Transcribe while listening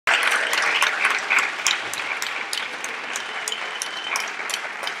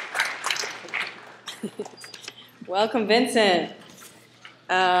Welcome, Vincent.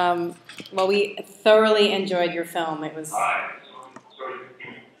 Well, we thoroughly enjoyed your film. It was. Hi.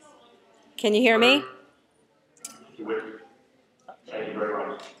 Can you hear me? Thank you very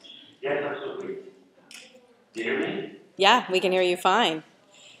much. Yes, absolutely. Do you hear me? Yeah, we can hear you fine.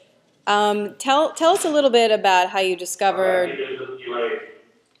 Tell us a little bit about how you discovered. There's a delay.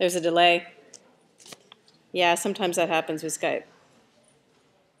 There's a delay. Yeah, sometimes that happens with Skype.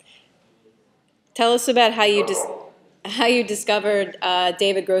 Tell us about how you discovered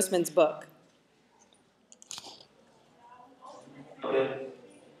David Grossman's book. Okay.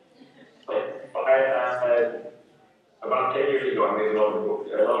 About 10 years ago, I made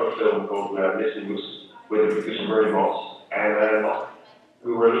another film called Missing Moose with the producer Bernie Moss, and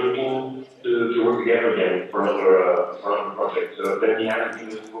we were looking to work together again for another project. So then he handed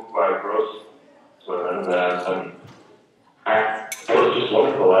me this book by Gross, and it was just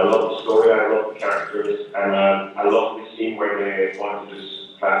wonderful. I love the story, I love the characters, and I love the scene where they wanted this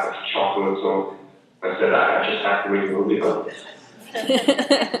glass of chocolate. So I said, I just have to make a movie about this.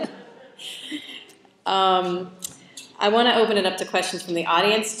 I want to open it up to questions from the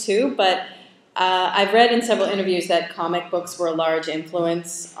audience too, but I've read in several interviews that comic books were a large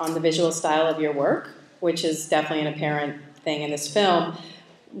influence on the visual style of your work, which is definitely an apparent thing in this film.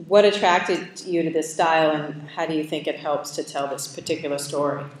 What attracted you to this style, and how do you think it helps to tell this particular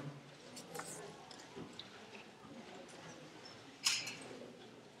story?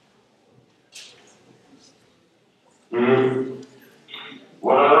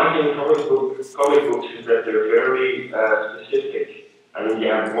 What I like in comic books is that they're very specific. I mean, you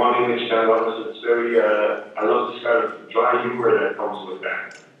have one image and one, it's very, I love this kind of dry humor that comes with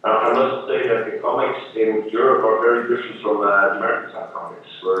that. I must say that the comics in Europe are very different from American style comics,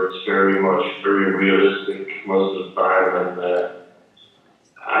 where it's very realistic most of the time, and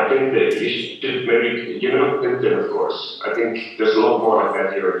I think that you should maybe, Vincent, of course. I think there's a lot more like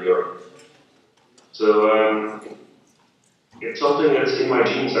that here in Europe. So, it's something that's in my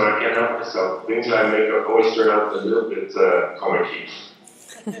genes and I can't help myself. Things I make always turn out a little bit comic-y.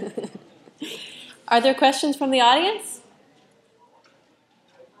 Are there questions from the audience?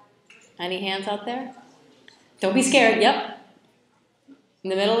 Any hands out there? Don't be scared. Yep. In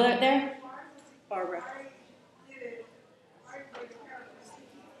the middle there? Barbara.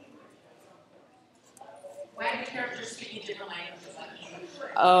 Why do characters speak in different languages?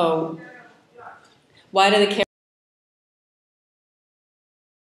 Oh. Why do the characters...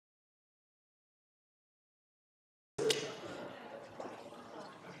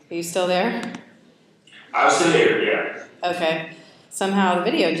 Are you still there? I'm still here, yeah. Okay. Somehow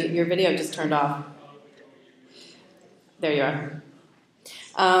your video just turned off. There you are.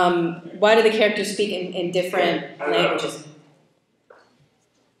 Why do the characters speak in different languages?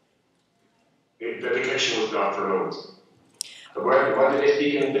 The connection was gone for a moment. Why do they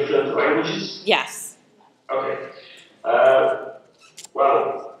speak in different languages? Yes. Okay.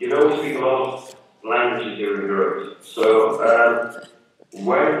 Well, we speak a lot of languages here in Europe. So,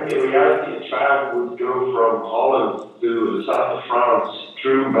 when in reality a child would go from Holland to the south of France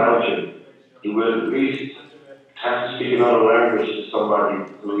through Belgium, he would at least have to speak another language to somebody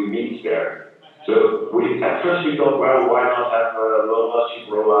who he meets there. So at first we thought, well, why not have Lola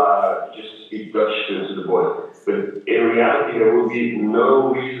just speak Dutch to the boy? But in reality, there would be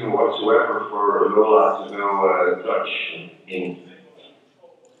no reason whatsoever for Lola to know Dutch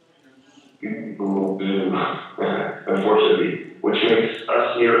unfortunately. Which makes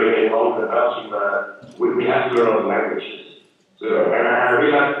us here in Holland and Belgium, we have to learn other languages. So, and I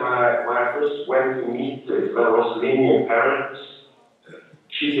realized when I first went to meet Isabella Rossellini in Paris,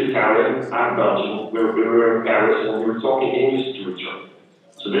 she's Italian, I'm Belgian, we were in Paris and we were talking English to each other.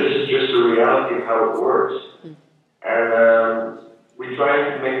 So this is just the reality of how it works. And we try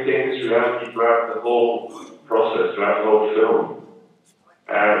to maintain this reality throughout the whole process, throughout the whole film.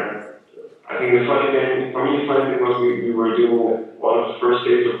 And I think the funny thing was we were doing one of the first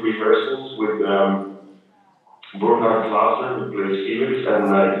days of rehearsals with Brookline, who plays Felix, and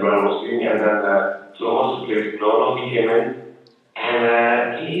Isabella Rossellini, and then Thomas, who plays Nono, he came in,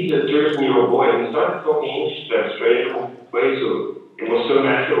 and he's a 13-year-old boy, and he started talking English to them straight away, so it was so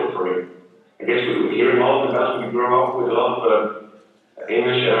natural for him. I guess here in Holland and Belgium, we grew up with a lot of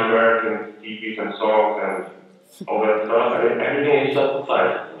English and American TVs and songs and all that stuff, and everything is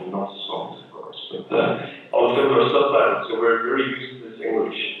subtitled. I mean, not songs, of course, but all the films are subtitled, so we're very used to this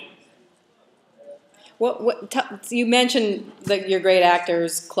English. You mentioned your great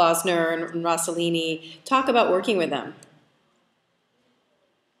actors, Klausner and Rossellini. Talk about working with them.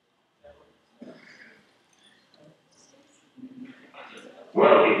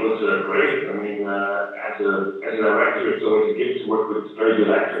 Well, was great. I mean, as a director, it's always a gift to work with very good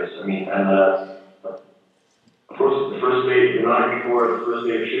actors. I mean, and of course, the first day, the night before the first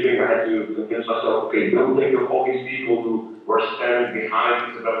day of shooting, I had to convince myself, okay, don't think of all these people who were standing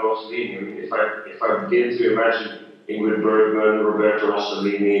behind Isabella Rossellini. I mean, if I begin to imagine Ingrid Bergman, Roberto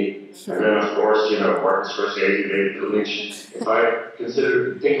Rossellini, and then of course, you know, Martin Scorsese, David Lynch, if I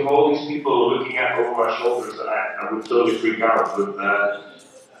think of all these people looking at over my shoulders, I would totally freak out. But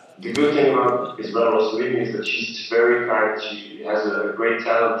the good thing about Isabella Rossellini is that she's very kind. She has a great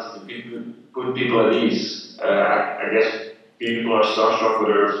talent to put people at ease. I guess people are starstruck with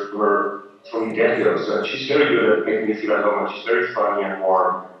her from the get-go. So she's very good at making me feel at home. She's very funny and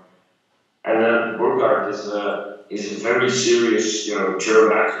warm. And then Burkhardt is a very serious, you know,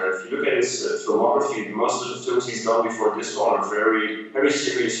 German actor. If you look at his filmography, most of the films he's done before this one are very, very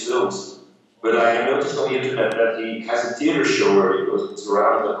serious films. But I noticed on the internet that he has a theater show where he goes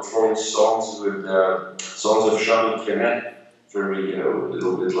around performing songs with songs of Charles Trenet, very, you know, a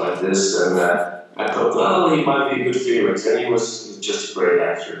little bit like this. And I thought, well, he might be a good Felix. And he was just a great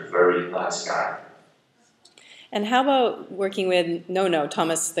actor, very nice guy. And how about working with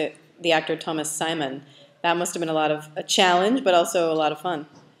Thomas, the actor Thomas Simon? That must have been a challenge, but also a lot of fun.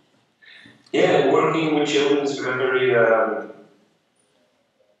 Yeah, working with children is very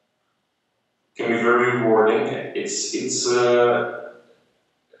can be very rewarding. It's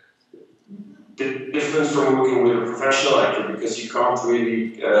different from working with a professional actor because you can't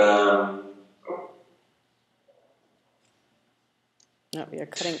really. No, you're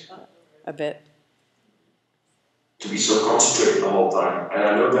cutting a bit. To be so concentrated the whole time. And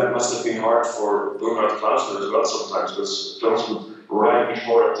I know that must have been hard for Burkhard Klausner as well sometimes, because films would right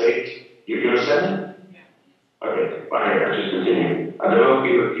before a take. You understand? Yeah. Okay, I just continue. I don't know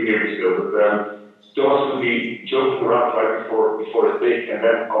if you hear me still, but Thomas would be joking around right before the take, and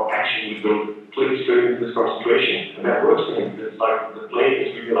then our action would go click straight into this concentration. And that works for him. It's like the play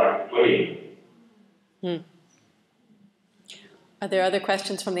is really like playing. Are there other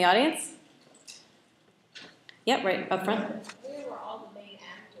questions from the audience? Yep, right up front. Where were all the main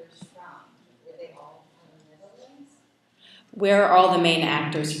actors from? Were they all from the Netherlands? Where are all the main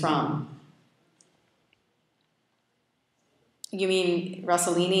actors from? You mean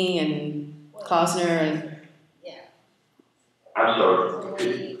Rossellini and Klausner and? Yeah. I'm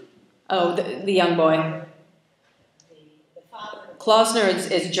sorry. Oh, the young boy. The father. Klausner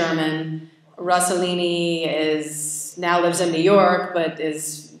is German. Rossellini now lives in New York, but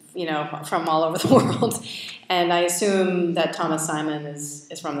is, you know, from all over the world. And I assume that Thomas Simon is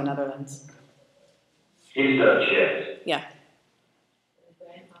from the Netherlands. He's Dutch, yes. Yeah.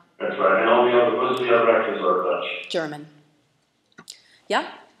 That's right. And most of the other actors are Dutch. German. Yeah? I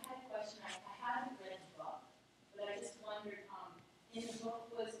had a question. I haven't read the book, but I just wondered, in the book,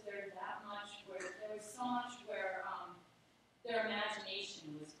 was there so much where their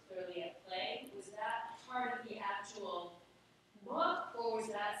imagination was clearly at play? Was that part of the actual book, or was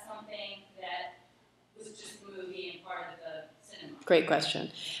that something that was just the movie and part of the cinema? Great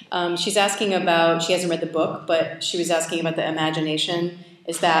question. She's asking about, she hasn't read the book, but she was asking about the imagination.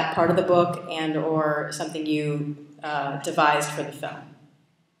 Is that part of the book and or something you devised for the film?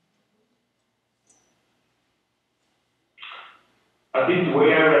 I think the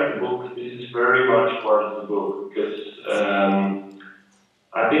way I read the book, this is very much part of the book, because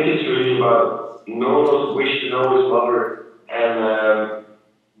I think it's really about Noah's wish to know his mother, and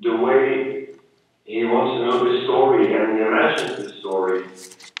the way he wants to know the story and he imagines the story.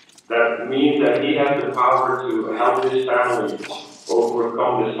 That means that he has the power to help his family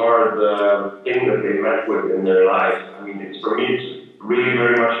overcome this hard thing that they met with in their life. I mean, for me, it's really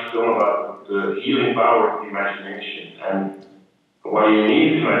very much a film about the healing power of the imagination and why you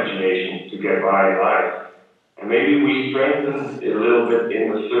need imagination to get by in life. And maybe we strengthen it a little bit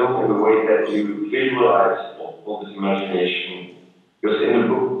in the film in the way that you visualize all this imagination. Because in the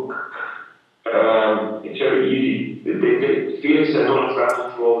book, it's very easy. Felix and Noah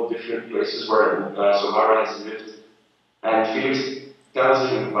travel through all the different places where Samara has lived. And Felix tells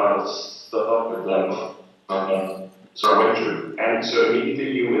him about stuff that so I went through. And so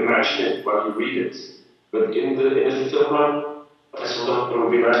immediately you imagine it while you read it. But in the film, as well,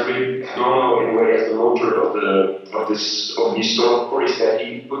 we might read Nono in a way as the motor of these stories, that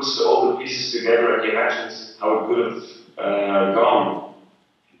he puts all the pieces together and he imagines how it could have gone.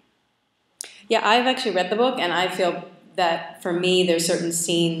 Yeah, I've actually read the book, and I feel that for me, there's certain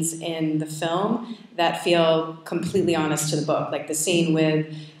scenes in the film that feel completely honest to the book, like the scene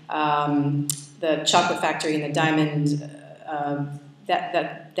with the chocolate factory and the diamond.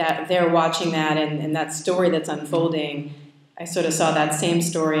 That they're watching that, and that story that's unfolding. I sort of saw that same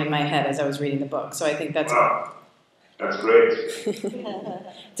story in my head as I was reading the book. So I think that's Wow, that's great.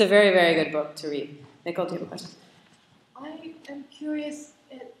 it's a very, very good book to read. Nicole, do you have a question? I am curious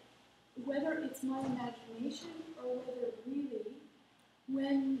at whether it's my imagination or whether really,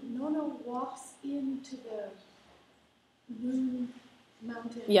 when Nono walks into the Moon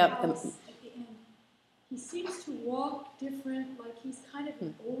Mountain Yep, house at the end, he seems to walk different, like he's kind of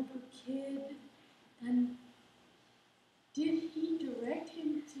an older kid. And did he direct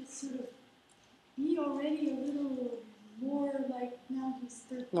him to sort of be already a little more like now he's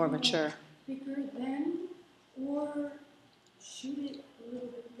 13, More mature. bigger then, or shoot it a little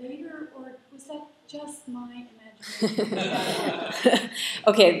bit later, or was that just my imagination?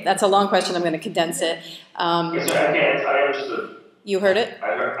 Okay, that's a long question. I'm going to condense it. Yes, I understood. You heard it?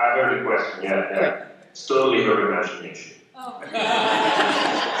 I heard the question, yeah. Great. It's totally her imagination. Oh.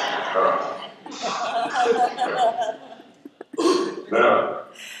 No,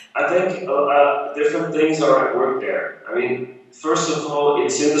 I think different things are at work there. I mean, first of all,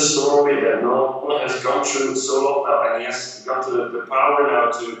 it's in the story that no one has gone through so long now, and he has got the power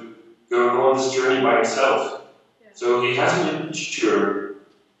now to go on this journey by himself. Yeah. So he hasn't matured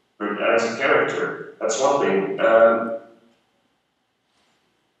as a character. That's one thing.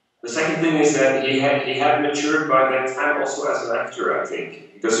 The second thing is that he had matured by that time also as an actor, I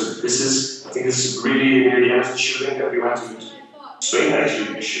think, because this is really near the end of the shooting that we went to Spain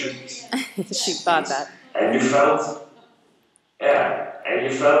actually to shoot. She thought that. And you felt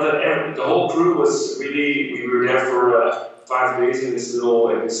that the whole crew was really. We were there for 5 days in this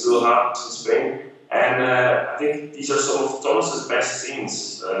little house in Spain, and I think these are some of Thomas's best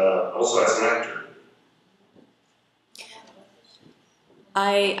scenes, also as an actor.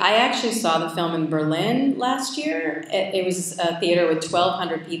 I actually saw the film in Berlin last year. It was a theater with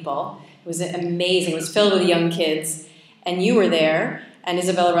 1,200 people. It was amazing. It was filled with young kids. And you were there, and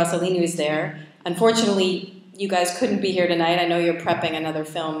Isabella Rossellini was there. Unfortunately, you guys couldn't be here tonight. I know you're prepping another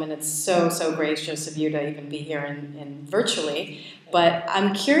film, and it's so, so gracious of you to even be here in virtually. But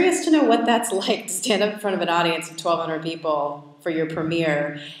I'm curious to know what that's like to stand up in front of an audience of 1,200 people for your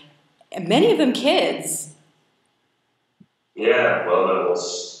premiere. And many of them kids. Yeah, well, that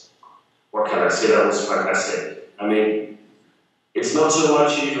was, what can I say, that was fantastic. I mean, it's not so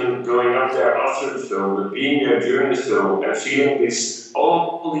much even going up there after the film, but being there during the film and feeling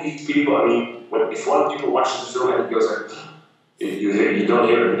all these people. I mean, if one people watches the film and it goes like, you don't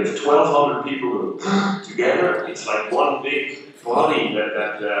hear it, but if 1,200 people go together, it's like one big body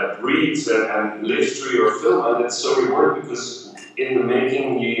that breathes and lives through your film, and it's so rewarding because in the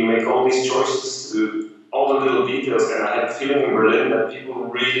making you make all these choices to all the little details, and I had a feeling in Berlin that people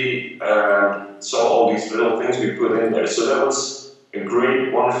really saw all these little things we put in there. So that was a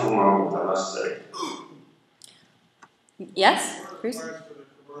great, wonderful moment, I must say. Yes, Bruce? For the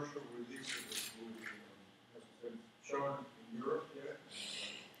commercial release of this movie, has it been shown in Europe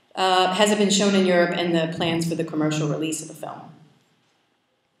yet? Has it been shown in Europe, and the plans for the commercial release of the film?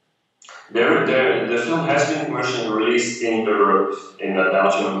 The film has been commercially released in Europe, in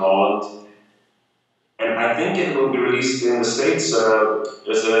Belgium and Holland. And I think it will be released in the States.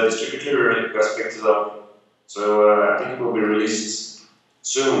 There's a distributor who has picked it up. So I think it will be released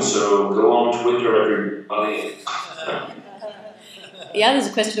soon. So go on Twitter, everybody. Yeah, there's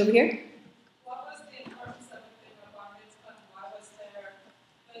a question over here. What was the importance of it being a bar mitzvah, and why was there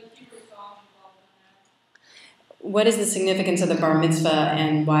the Hebrew song involved in there? What is the significance of the bar mitzvah,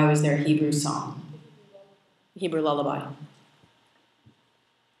 and why was there a Hebrew song? Hebrew lullaby.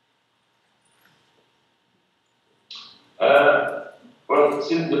 Well,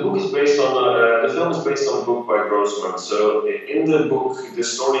 since the book is based on the film is based on a book by Grossman. So in the book, the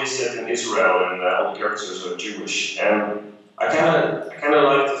story is set in Israel, and all the characters are Jewish. And I kind of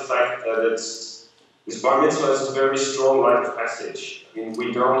like the fact that this bar mitzvah is a very strong rite of passage. I mean,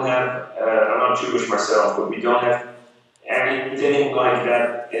 we don't have. I'm not Jewish myself, but we don't have anything like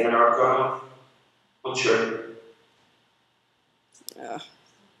that in our culture.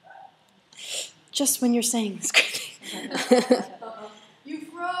 Just when you're saying this, You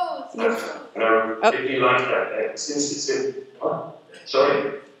froze! And I really like that. Since it's in. Oh,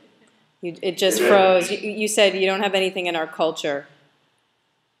 sorry. it just froze. You said you don't have anything in our culture.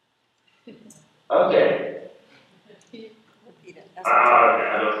 Okay.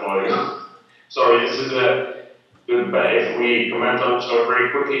 I don't follow you. Sorry, this is if we comment on so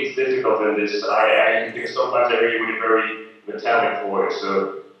very quickly, it's difficult in this. I think sometimes I hear you with a very metallic voice.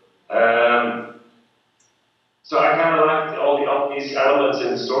 So I kind of liked all these elements in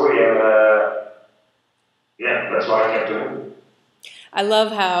the story, and yeah, that's why I kept doing it. I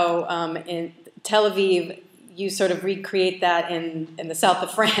love how in Tel Aviv you sort of recreate that in the south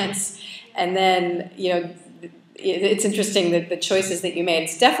of France, and then, you know, it's interesting that the choices that you made.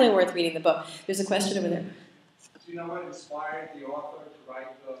 It's definitely worth reading the book. There's a question over there. Do you know what inspired the author to write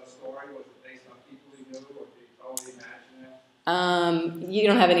the story? Was it based on people he knew, or did he totally imagine it? You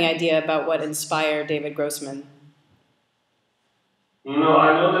don't have any idea about what inspired David Grossman? No,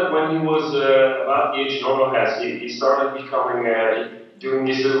 I know that when he was about the age Normal has, he started becoming, doing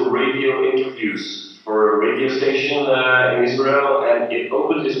these little radio interviews for a radio station in Israel, and it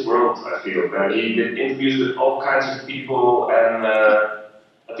opened his world, I feel. He did interviews with all kinds of people, and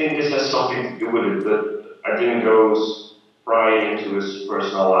I think this has something to do with it, but I didn't go prying into his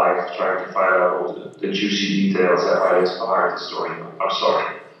personal life, trying to find out all the juicy details that might inspire the story. I'm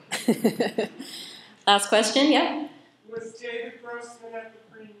sorry. Last question, yeah? Was David Grossman at the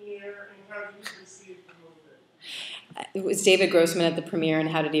premiere, and how did he receive the movie? It was David Grossman at the premiere, and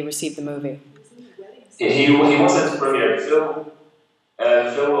how did he receive the movie? He was at the premiere. The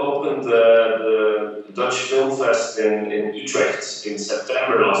film opened the Dutch Film Fest in Utrecht in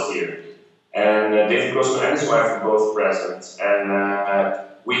September last year. And David Grossman and his wife were both present. And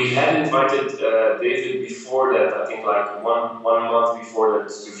we had invited David before that, I think like one month before that,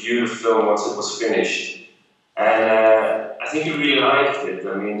 to view the film once it was finished. And I think he really liked it.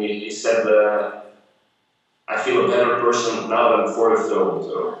 I mean, he said, I feel a better person now than before the film,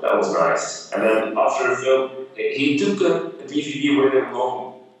 so that was nice. And then after the film, he took a DVD with him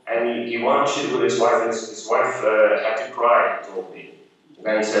home, and he watched it with his wife, and his wife had to cry, he told me.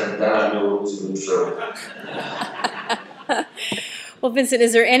 And he said, then I knew it was a good film. Well, Vincent,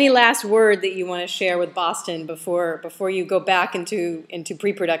 is there any last word that you want to share with Boston before you go back into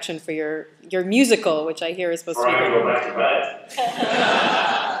pre-production for your musical, which I hear is supposed to be Before I go back to bed.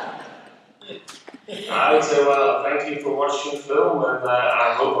 I would say, well, thank you for watching the film, and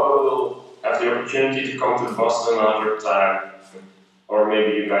I hope I will have the opportunity to come to Boston another time, or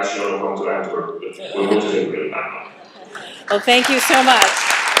maybe you guys should all come to Antwerp, but we will see really now. Well, thank you so much.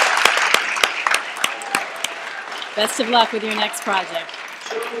 Best of luck with your next project.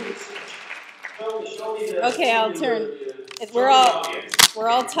 Okay, I'll turn. We're all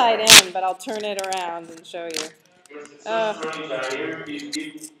tied in, but I'll turn it around and show you.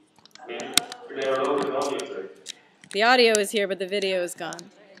 The audio is here, but the video is gone.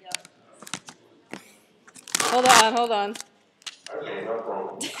 Hold on. Okay, no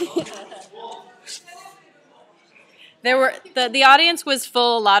problem. The audience was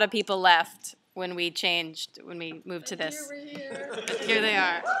full. A lot of people left when we moved to this. Here they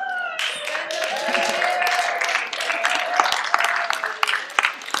are.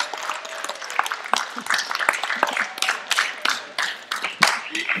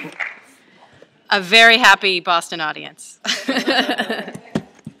 A very happy Boston audience. Okay,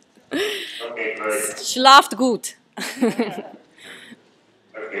 great. Schlaft gut.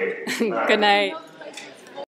 Okay. Good night.